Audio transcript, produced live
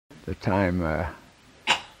the time,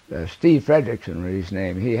 Steve Fredrickson was his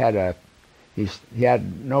name. He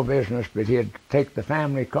had no business, but he'd take the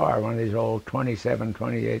family car, one of these old 27,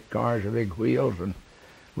 28 cars with big wheels, and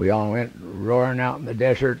we all went roaring out in the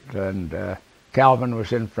desert, and Calvin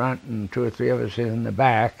was in front and 2 or 3 of us in the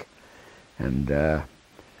back. And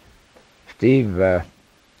Steve,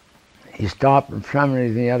 he stopped, and for some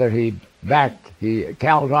reason or the other, he backed.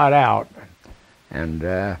 Cal got out,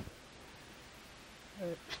 and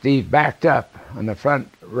Steve backed up, and the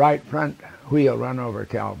right front wheel run over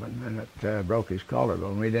Calvin, and it broke his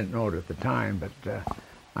collarbone. We didn't know it at the time, but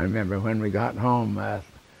I remember when we got home,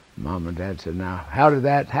 Mom and Dad said, "Now, how did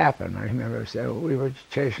that happen?" I remember I said, "Well, we were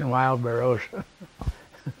chasing wild burros."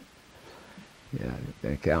 Yeah,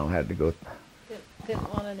 then Cal had to go.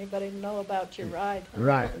 Didn't want anybody to know about your ride.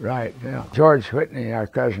 Right, yeah. George Whitney, our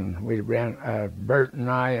cousin, we ran, Bert and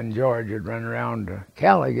I and George would run around,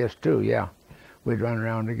 Cal, I guess, too, yeah. We'd run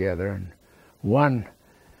around together, and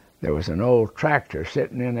there was an old tractor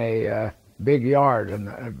sitting in a big yard,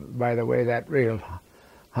 and by the way, that real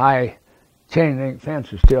high chain link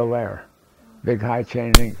fence is still there. Big high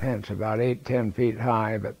chain link fence, about 8-10 feet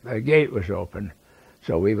high, but the gate was open.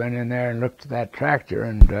 So we went in there and looked at that tractor,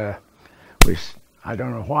 and I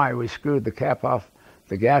don't know why, we screwed the cap off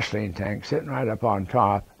the gasoline tank sitting right up on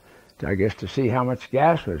top, I guess to see how much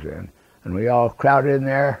gas was in. And we all crowded in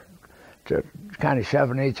there to kind of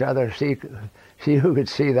shoving each other, see who could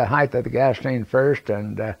see the height of the gasoline first,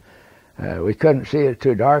 and we couldn't see it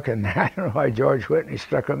too dark, and I don't know why George Whitney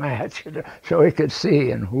struck a match so he could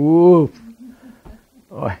see, and whoop!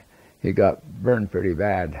 Boy, he got burned pretty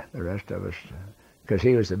bad, the rest of us, because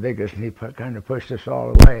he was the biggest, and he kind of pushed us all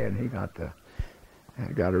away, and he got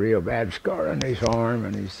a real bad scar on his arm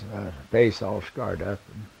and his face all scarred up.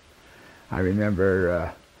 And I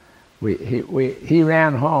remember he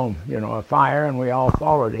ran home, a fire, and we all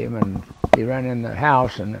followed him, and he ran in the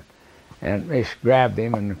house, and Miss grabbed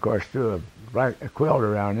him and, of course, threw a quilt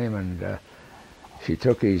around him, and she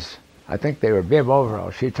took I think they were bib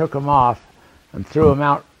overalls, she took them off and threw them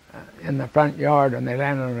out in the front yard, and they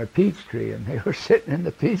landed on a peach tree, and they were sitting in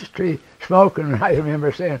the peach tree smoking, and I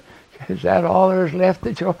remember saying, "Is that all there's left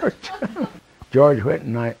of George?" George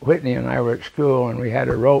Whitney and I were at school, and we had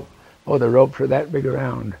a rope. Oh, the ropes were that big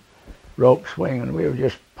around, rope swing, and we were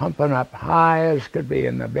just pumping up high as could be,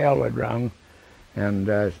 and the bell had rung,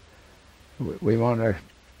 and we wanted to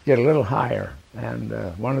get a little higher, and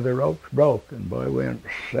one of the ropes broke, and boy, we went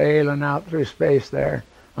sailing out through space there.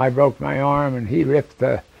 I broke my arm, and he ripped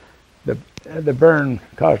the burn,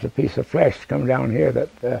 caused a piece of flesh to come down here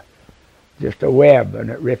that just a web, and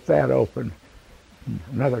it ripped that open.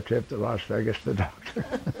 Another trip to Las Vegas to the doctor.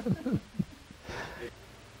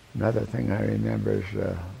 Another thing I remember is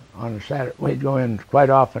on a Saturday, we'd go in quite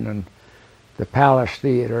often in the Palace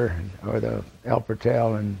Theater or the El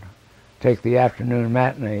Portel and take the afternoon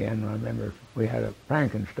matinee, and I remember we had a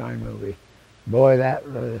Frankenstein movie. Boy, that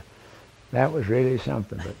was really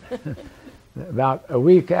something. But about a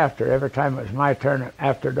week after, every time it was my turn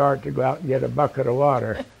after dark to go out and get a bucket of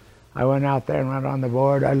water, I went out there and went on the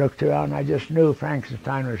board. I looked out, and I just knew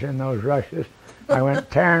Frankenstein was in those rushes. I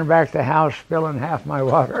went tearing back the house, spilling half my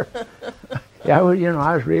water. Yeah,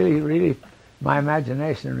 I was really, my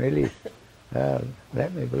imagination really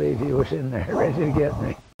let me believe he was in there, ready to get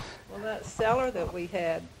me. Well, that cellar that we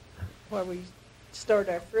had, where we stored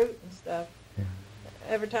our fruit and stuff, yeah.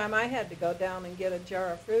 Every time I had to go down and get a jar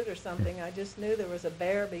of fruit or something, I just knew there was a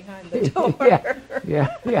bear behind the door.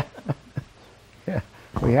 Yeah.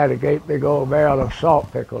 We had a great big old barrel of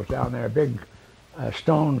salt pickles down there, a big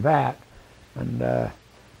stone vat, and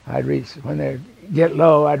I'd reach, when they get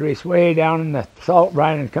low, I'd reach way down in the salt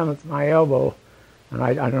brine and come at my elbow, and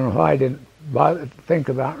I don't know why I didn't bother to think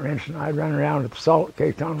about rinsing. I'd run around with salt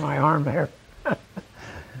caked on my arm there.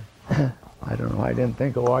 I don't know why I didn't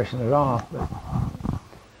think of washing it off, but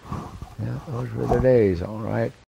yeah, those were the days, all right.